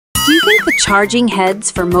charging heads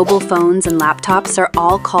for mobile phones and laptops are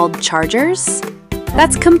all called chargers?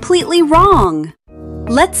 That's completely wrong!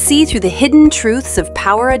 Let's see through the hidden truths of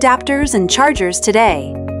power adapters and chargers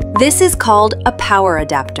today. This is called a power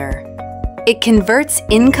adapter. It converts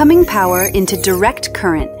incoming power into direct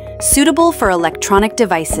current, suitable for electronic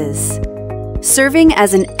devices, serving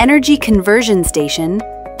as an energy conversion station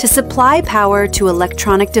to supply power to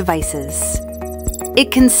electronic devices. It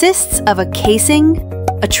consists of a casing,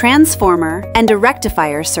 a transformer, and a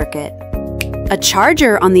rectifier circuit. A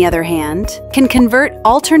charger, on the other hand, can convert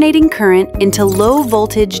alternating current into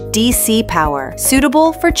low-voltage DC power,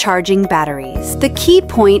 suitable for charging batteries. The key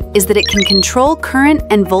point is that it can control current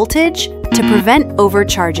and voltage to prevent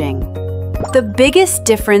overcharging. The biggest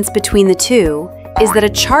difference between the two is that a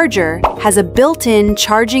charger has a built-in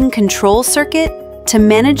charging control circuit to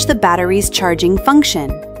manage the battery's charging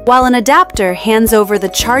function, while an adapter hands over the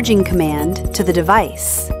charging command to the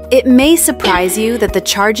device. It may surprise you that the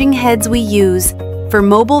charging heads we use for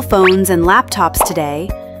mobile phones and laptops today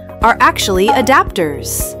are actually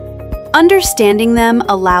adapters. Understanding them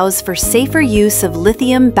allows for safer use of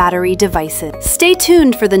lithium battery devices. Stay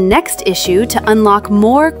tuned for the next issue to unlock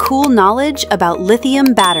more cool knowledge about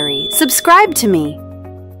lithium batteries. Subscribe to me!